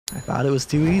I thought it was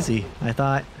too easy. I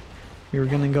thought we were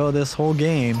gonna go this whole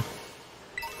game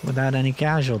without any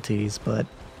casualties, but...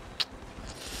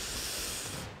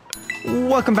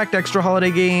 Welcome back to Extra Holiday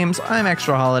Games. I'm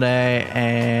Extra Holiday,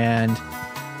 and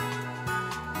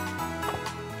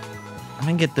I'm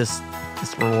gonna get this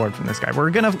reward from this guy. We're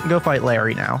gonna go fight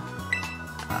Larry now.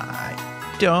 I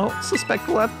don't suspect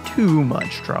we'll have too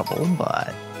much trouble,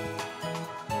 but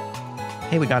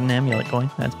hey, we got an amulet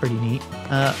going. That's pretty neat.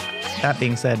 That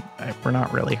being said, we're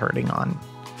not really hurting on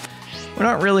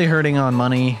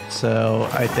money, so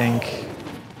I think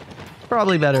it's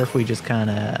probably better if we just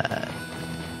kind of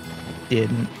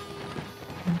didn't,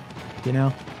 you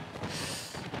know?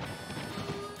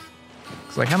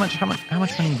 It's like how much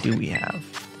money do we have?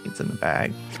 It's in the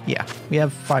bag. Yeah, we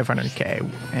have 500k,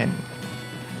 and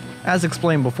as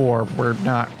explained before, we're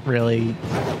not really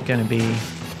gonna be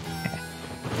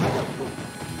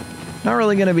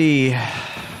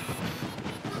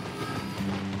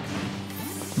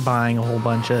buying a whole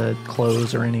bunch of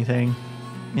clothes or anything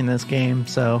in this game,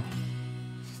 so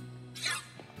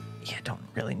yeah, don't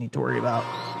really need to worry about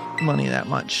money that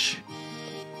much.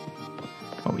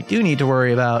 What we do need to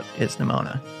worry about is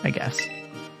Nimona, I guess.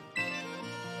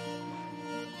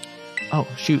 Oh,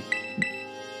 shoot.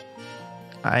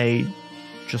 I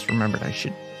just remembered I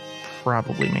should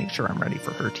probably make sure I'm ready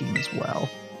for her team as well.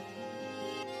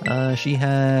 She's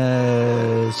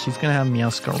gonna have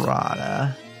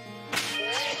Meowscarada.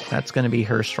 That's gonna be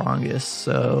her strongest,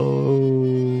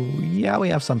 so yeah, we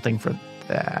have something for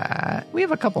that. We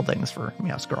have a couple things for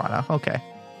Meowscarada. Okay.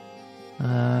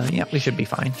 Yeah, we should be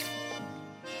fine.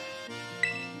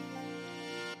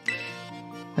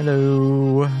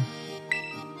 Hello.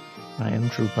 I am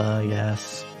Troopa,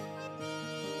 yes.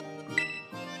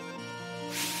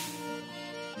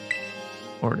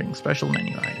 Ordering special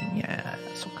menu item,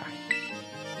 yes, okay.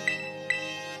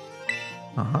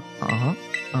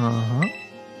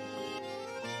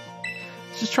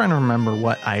 Just trying to remember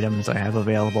what items I have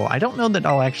available. I don't know that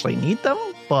I'll actually need them,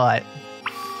 but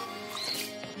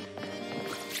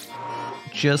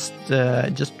just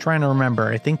trying to remember.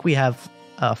 I think we have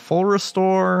a full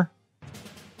restore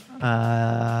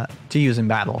to use in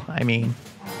battle. I mean,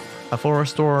 a full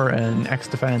restore, an X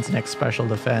defense, an X special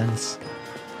defense,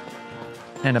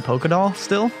 and a Polka doll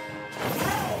still.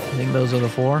 I think those are the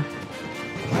four.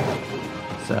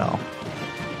 So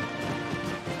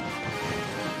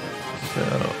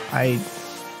I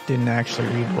didn't actually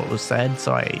read what was said,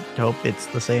 so I hope it's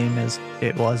the same as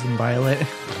it was in Violet.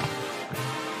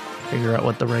 Figure out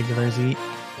what the regulars eat,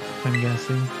 I'm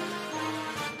guessing.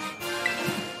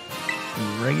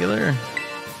 Regular?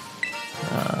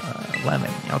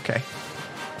 Lemon, okay.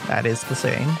 That is the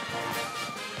same.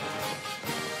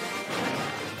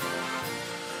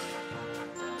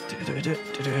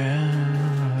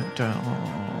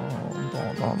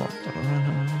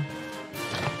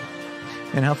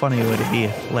 And how funny would it be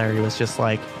if Larry was just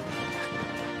like,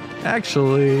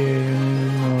 actually,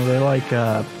 they like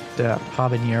the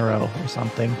habanero or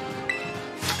something.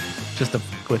 Just to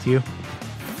fuck with you.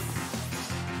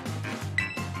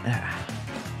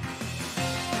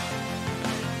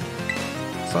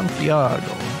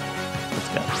 Santiago. Let's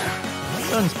go.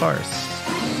 Unsparse.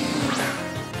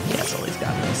 Yes, Sully's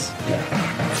got this.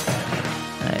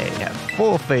 I have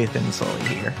full faith in Sully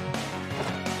here.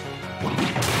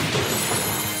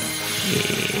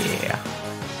 Yeah.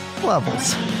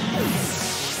 Levels.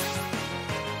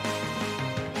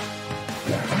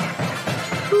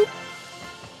 Boop.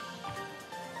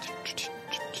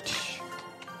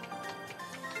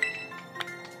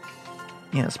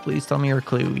 Yes, please tell me your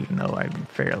clue, even though I'm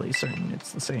fairly certain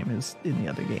it's the same as in the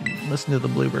other game. Listen to the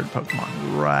bluebird Pokemon.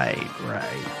 Right.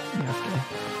 You have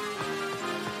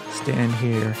to stand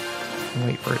here and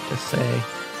wait for it to say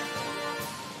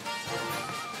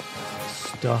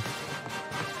stuff.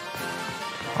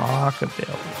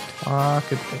 Talkabilly. I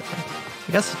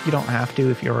guess you don't have to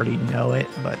if you already know it,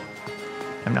 but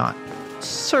I'm not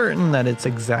certain that it's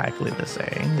exactly the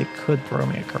same. They could throw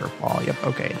me a curveball. Yep,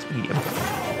 okay, it's medium.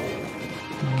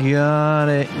 Got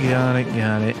it.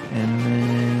 And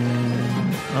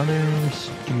then other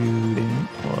student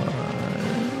was...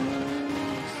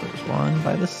 There's one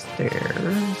by the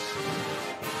stairs.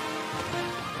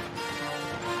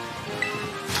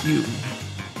 You.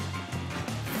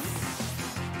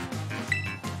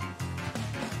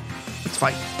 Let's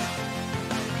fight.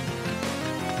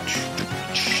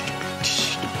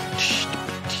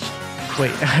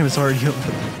 Wait, I was already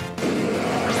over.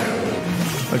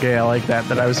 Okay, I like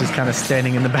that I was just kind of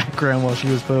standing in the background while she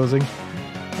was posing.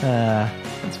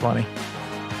 That's funny.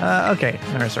 Okay,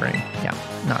 nursery. Yeah,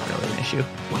 not really an issue.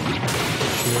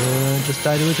 Should just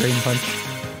die to a Drain Punch.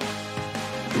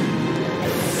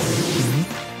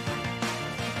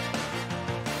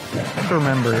 have to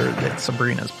remember that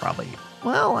Sabrina's probably...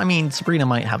 Well, I mean, Sabrina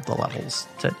might have the levels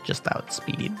to just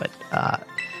outspeed, but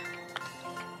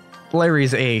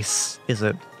Larry's ace is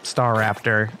a Star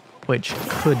Raptor, which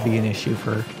could be an issue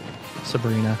for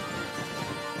Sabrina.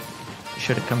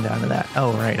 Should have come down to that.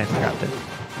 Oh, right, I forgot to...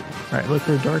 Right, look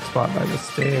for a dark spot by the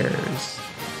stairs.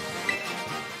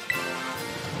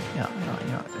 Yeah,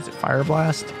 is it Fire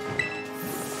Blast?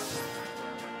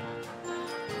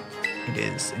 It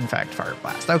is, in fact, Fire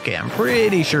Blast. Okay, I'm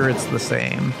pretty sure it's the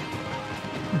same.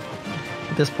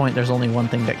 At this point, there's only one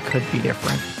thing that could be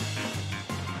different.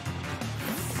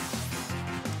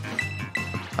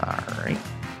 Alright.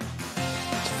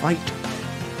 Let's fight.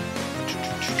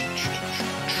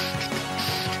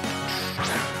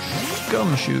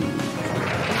 Gumshoe.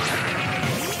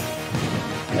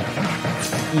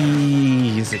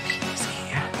 Easy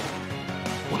peasy.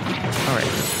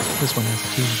 Alright, this one has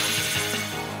two.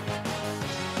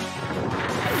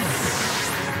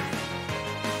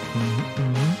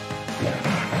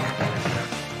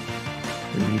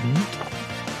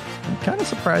 I'm kind of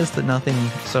surprised that nothing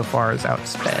so far is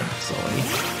outsped Sully.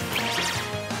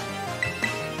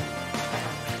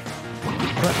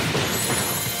 But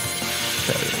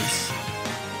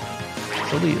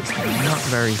Sully is not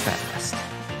very fast.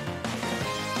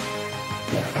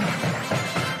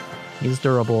 He's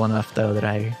durable enough though that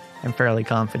I am fairly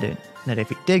confident that if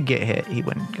he did get hit, he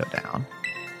wouldn't go down.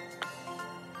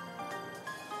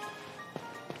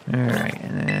 Alright,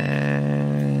 and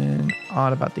then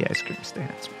odd about the ice cream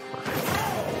stands.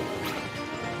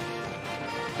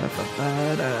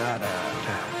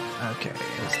 Okay,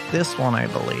 it's this one, I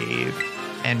believe.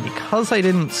 And because I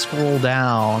didn't scroll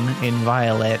down in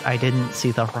Violet, I didn't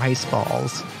see the rice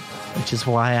balls, which is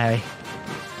why I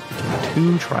took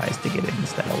 2 tries to get it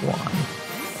instead of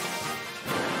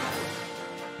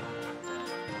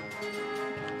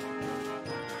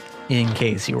 1. In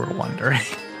case you were wondering.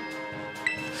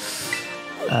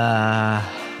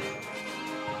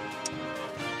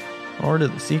 Or to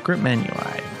the secret menu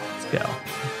item. Let's go.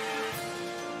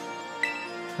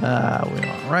 We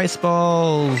want rice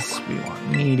balls. We want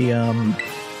medium.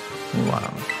 We want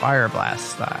them Fire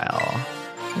Blast style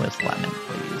with lemon,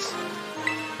 please.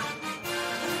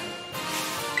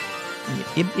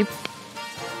 Yep.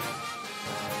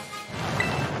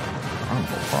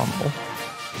 Crumble.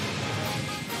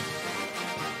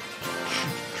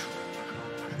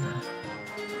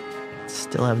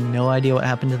 Still have no idea what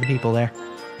happened to the people there.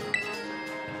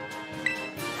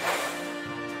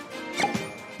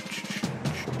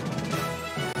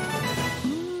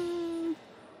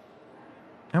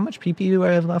 How much PP do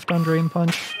I have left on Drain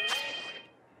Punch?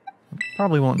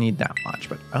 Probably won't need that much,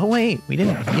 but... Oh, wait, we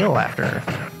didn't heal after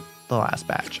the last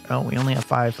batch. Oh, we only have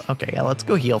 5. Okay, yeah, let's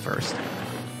go heal first.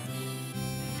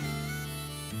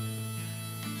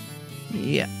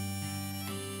 Yeah.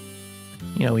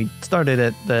 You know, we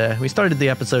started the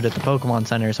episode at the Pokemon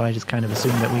Center, so I just kind of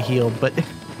assumed that we healed, but it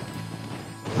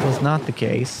was not the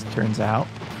case, turns out.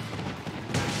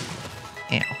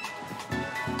 Ow.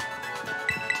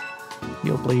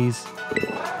 Heal, please.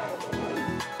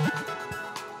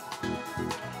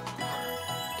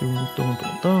 Dun, dun,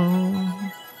 dun,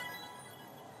 dun.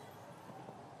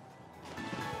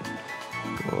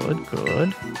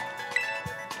 Good.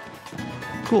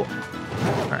 Cool.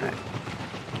 Alright.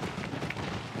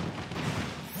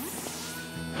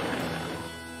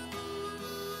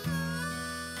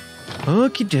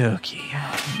 Okie dokie.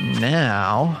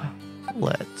 Now,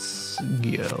 let's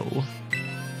go.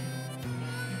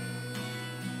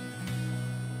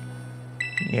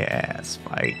 Yes,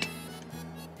 fight.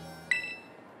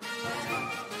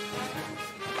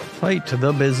 Fight to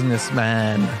the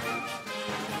businessman.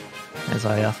 As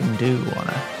I often do on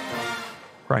a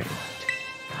Friday night.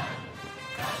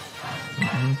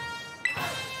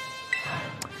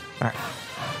 Alright.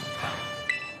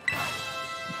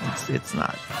 It's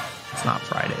not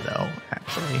Friday though,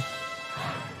 actually.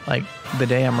 Like, the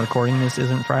day I'm recording this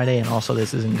isn't Friday, and also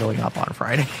this isn't going up on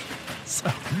Friday.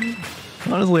 So,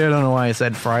 honestly, I don't know why I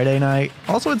said Friday night.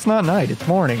 Also, it's not night, it's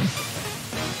morning.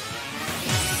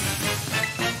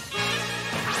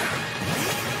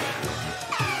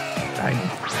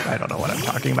 I don't know what I'm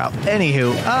talking about.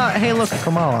 Anywho, hey, look,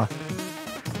 Kamala.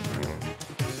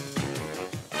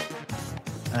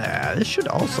 This should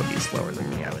also be slower than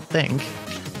me, I would think.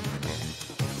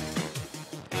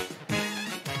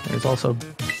 There's also a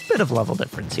bit of level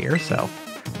difference here, so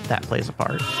that plays a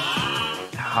part.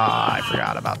 I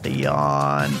forgot about the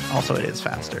yawn. Also, it is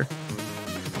faster.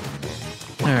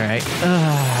 Alright,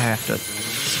 I have to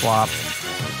swap.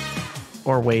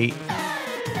 Or wait.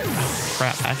 Oh,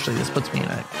 crap, actually, this puts me in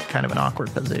a kind of an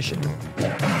awkward position.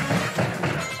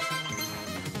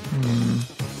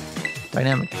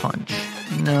 Dynamic Punch.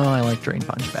 No, I like Drain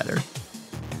Punch better.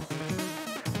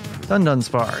 Dun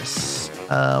Sparse.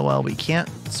 Well, we can't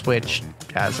switch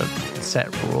as of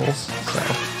set rules, so.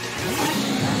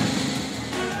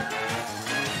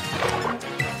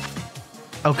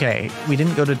 Okay, we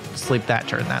didn't go to sleep that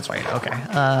turn, that's right. Okay,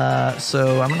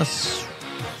 so I'm gonna...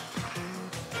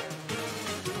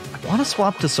 I want to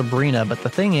swap to Sabrina, but the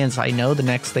thing is, I know the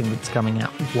next thing that's coming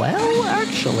out. Well,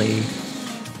 actually,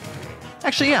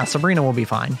 yeah, Sabrina will be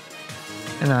fine.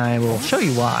 And I will show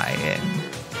you why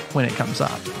when it comes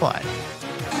up, but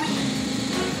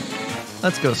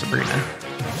let's go Sabrina.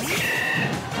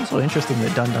 Also interesting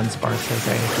that Dun Sparse has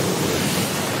a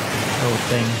little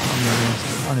thing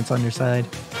on its underside,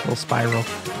 little spiral.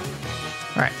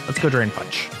 All right, let's go Drain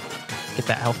Punch. Get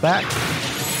that health back.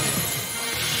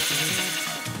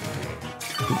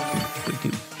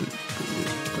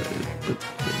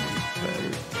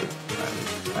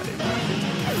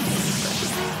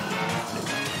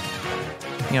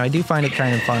 You know, I do find it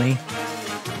kind of funny.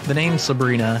 The name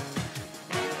Sabrina,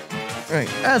 right,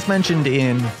 as mentioned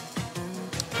in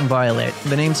Violet,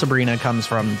 the name Sabrina comes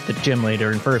from the gym leader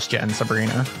in first gen,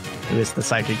 Sabrina, who is the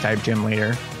psychic type gym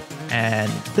leader. And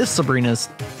this Sabrina's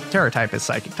Terra type is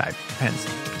psychic type, hence,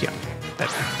 yeah,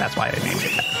 that's why I named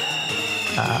it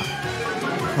that.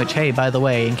 Which, hey, by the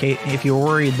way, in case if you're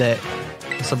worried that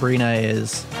Sabrina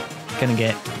is gonna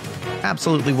get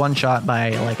absolutely one-shot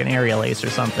by like an aerial ace or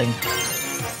something,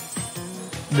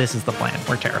 this is the plan.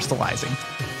 We're terrestrializing.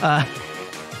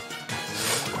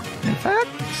 In fact,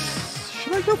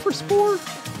 should I go for Spore?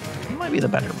 It might be the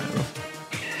better move.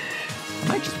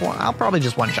 I'll probably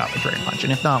just one-shot with Drain Punch,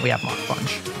 and if not, we have Mach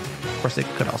Punch. Of course, it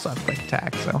could also have Quick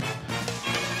Attack, so.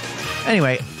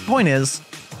 Anyway, point is,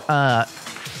 I've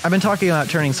been talking about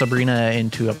turning Sabrina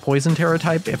into a Poison Terra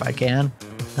type, if I can.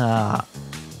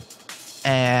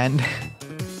 And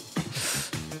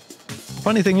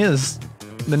funny thing is,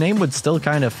 the name would still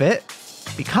kind of fit,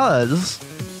 because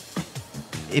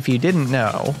if you didn't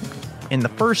know, in the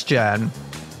first gen,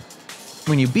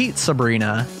 when you beat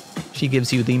Sabrina, she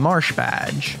gives you the Marsh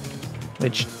badge,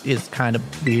 which is kind of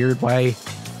weird.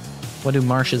 What do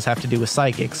marshes have to do with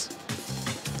psychics?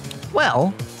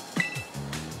 Well,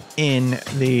 in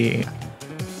the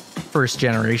first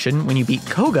generation, when you beat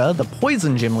Koga, the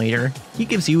poison gym leader, he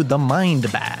gives you the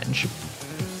Mind badge.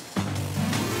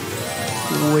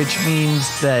 Which means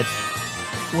that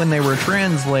when they were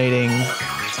translating,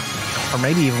 or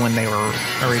maybe even when they were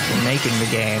originally making the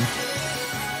game,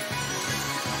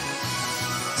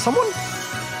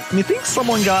 you think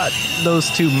someone got those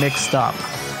two mixed up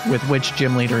with which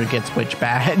gym leader gets which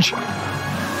badge.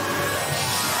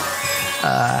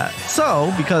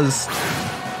 So, because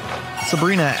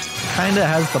Sabrina kind of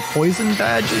has the poison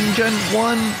badge in Gen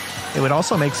 1, it would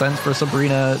also make sense for this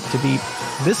Sabrina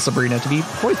to be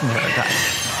poison Terra type.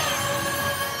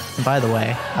 And by the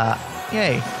way,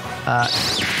 yay,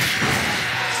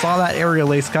 saw that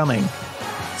aerial ace coming.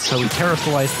 So we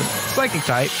terrestrialized the psychic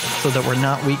type so that we're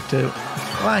not weak to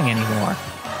flying anymore.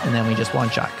 And then we just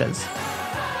one-shot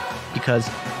because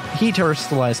he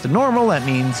terrestrialized to normal, that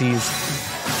means he's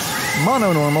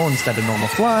mono-normal instead of normal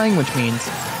flying, which means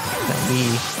that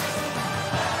we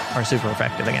are super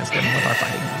effective against him with our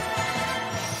fighting.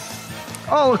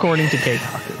 All according to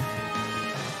Keikaku.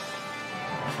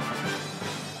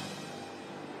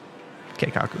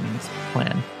 Keikaku means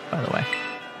plan, by the way.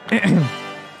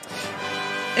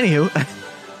 Anywho,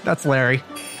 that's Larry.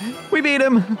 We beat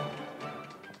him!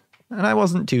 And I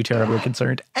wasn't too terribly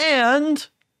concerned. And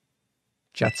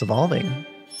Jet's evolving,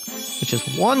 which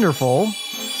is wonderful.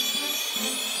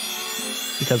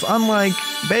 Because unlike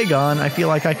Bagon, I feel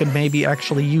like I could maybe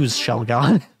actually use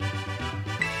Shelgon.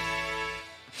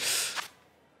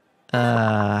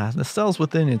 The cells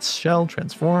within its shell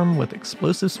transform with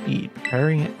explosive speed,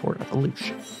 preparing it for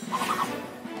evolution.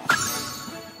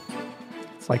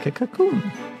 It's like a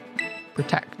cocoon.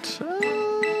 Protect.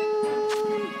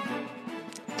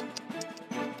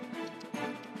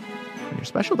 Your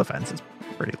special defense is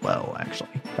pretty low, actually.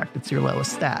 In fact, it's your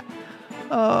lowest stat.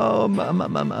 I'm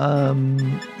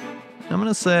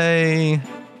gonna say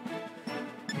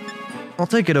I'll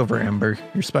take it over Ember.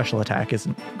 Your special attack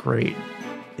isn't great.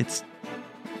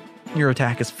 Your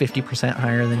attack is 50%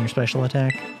 higher than your special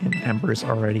attack, and Ember's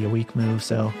already a weak move,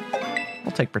 so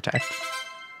I'll take Protect.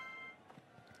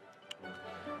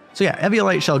 So yeah,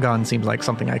 Eviolite Shelgon seems like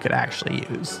something I could actually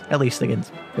use, at least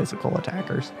against physical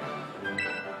attackers.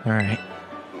 Alright.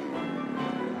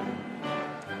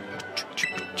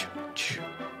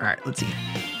 Alright, let's see.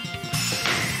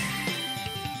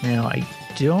 Now, I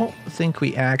don't think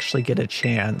we actually get a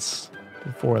chance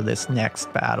before this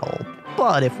next battle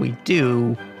But if we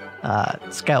do,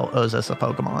 Scout owes us a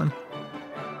Pokemon.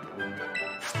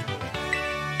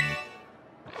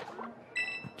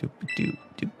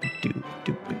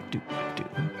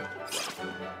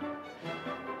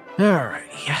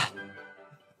 Alrighty.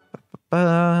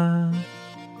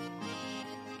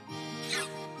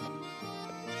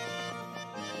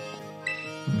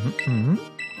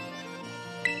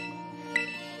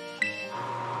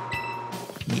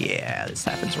 Yeah, this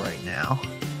happens right now.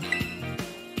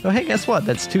 Oh, hey, guess what?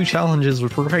 That's 2 challenges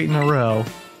right in a row.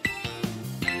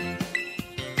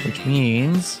 Which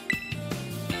means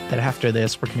that after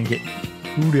this, we're going to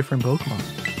get 2 different Pokemon.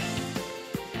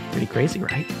 Pretty crazy,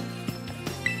 right?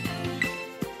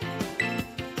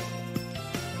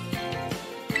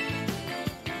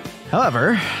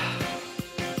 However,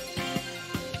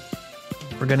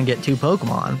 we're going to get 2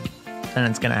 Pokemon, and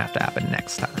it's going to have to happen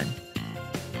next time.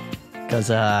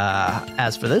 Because,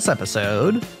 as for this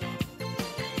episode,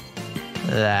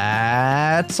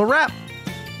 that's a wrap.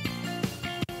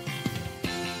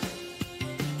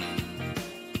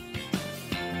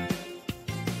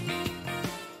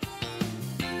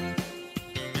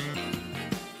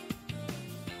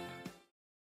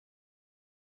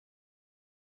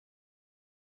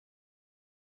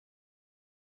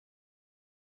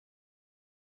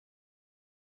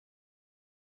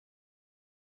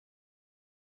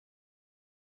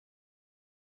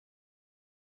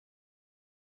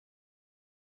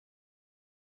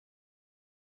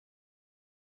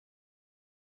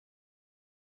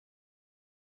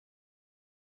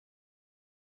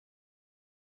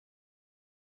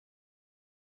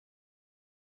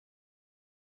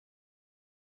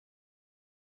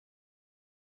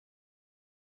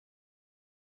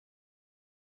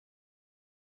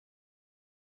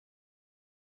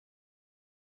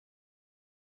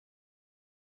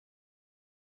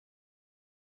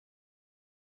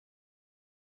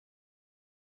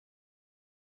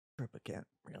 Troopa can't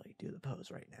really do the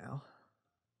pose right now.